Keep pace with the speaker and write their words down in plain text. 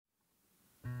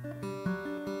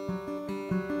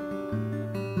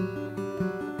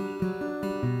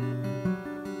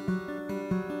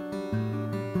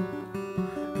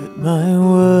my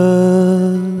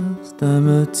worst, I'm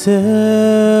a terrorist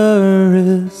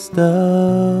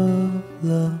of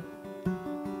love.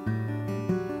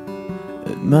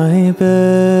 At my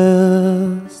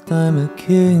best, I'm a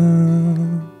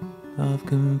king of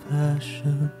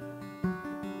compassion.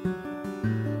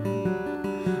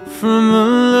 From a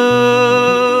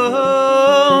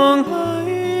long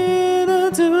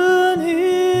line to an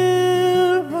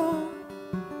hero,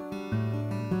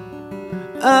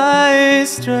 I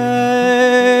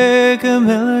strike a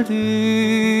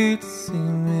melody to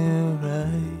sing me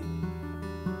right.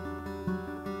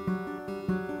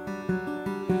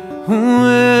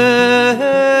 Where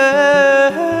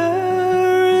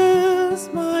is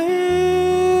my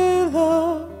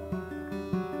love?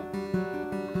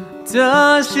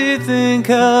 Does she think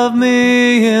of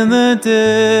me in the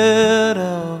dead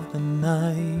of the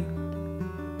night?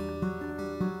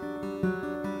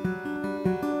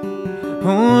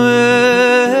 Where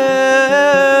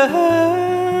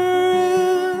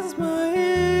is my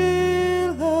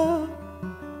love?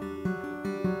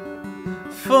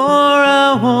 For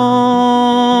I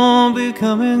won't be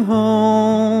coming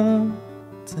home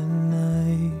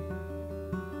tonight.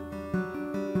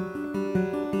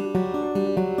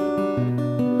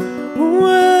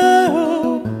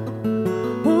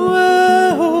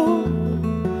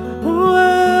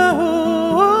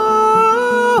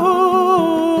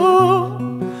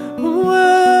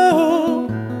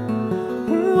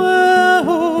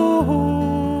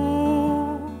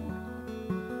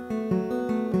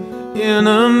 In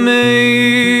a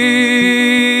maze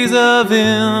of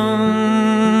indecision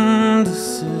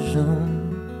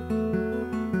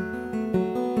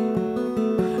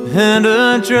and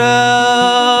a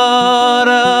drought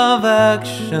of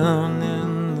action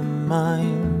in the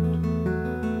mind,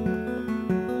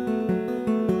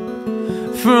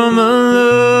 from a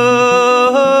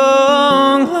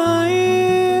long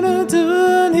line to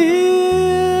an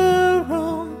hero,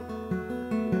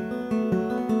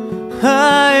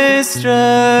 I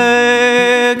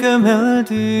strike a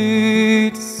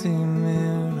melody to sing me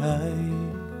right.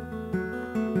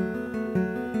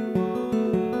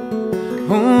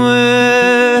 Where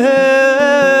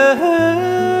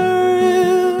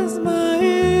is my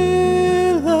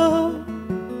love?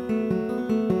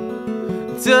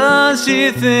 Does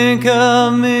she think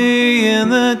of me in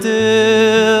the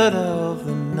dead of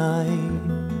the night?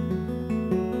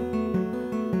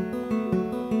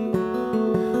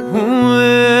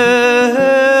 Where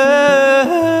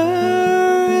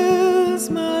is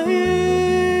my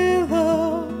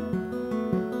love?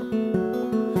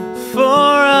 For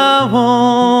I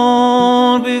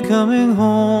won't be coming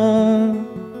home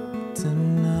tonight.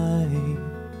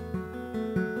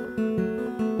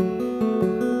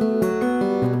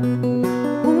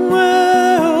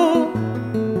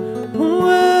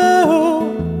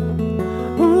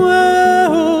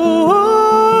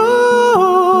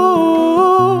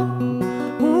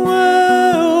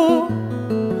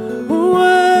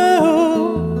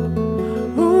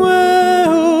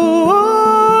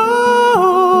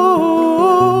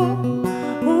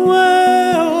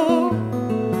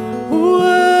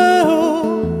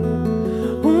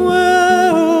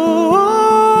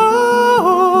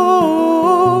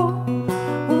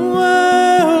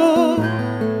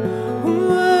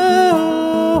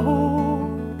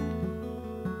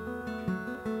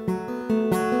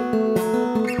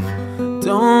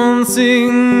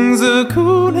 Sings the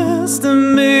coolness to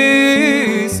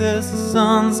me, says the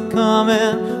sun's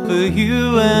coming for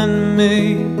you and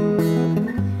me.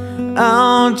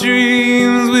 Our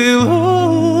dreams will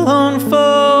all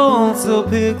unfold, so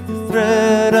pick the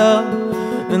thread up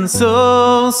and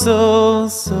so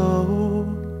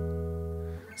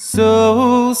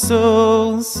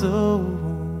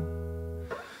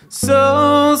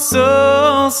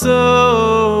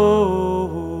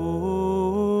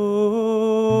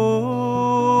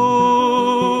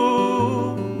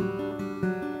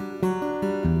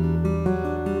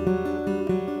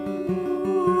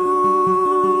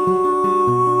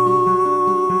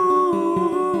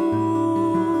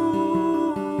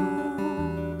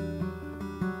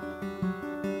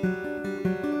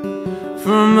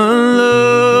from a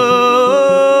long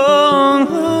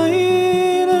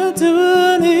line to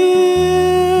an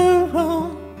hero,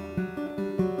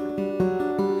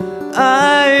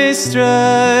 I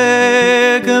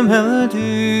strike a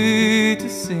melody to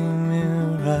sing me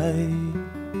right.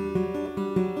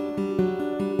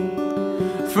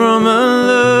 From a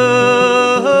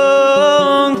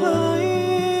long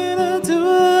line to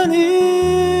an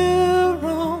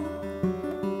hero,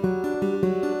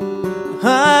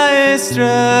 I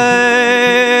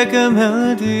strike a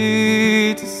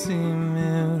melody to sing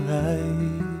me right.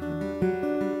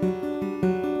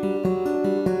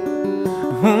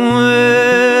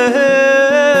 Where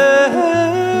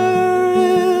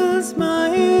is my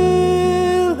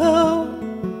love?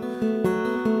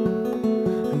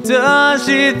 Does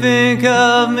she think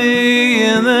of me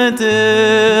in the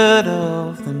dead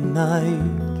of the night?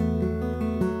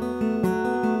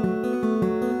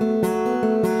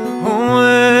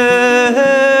 Where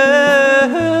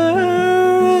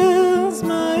is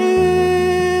my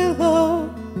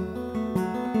love?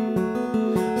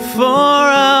 For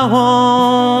I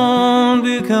won't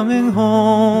be coming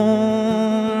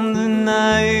home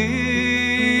tonight.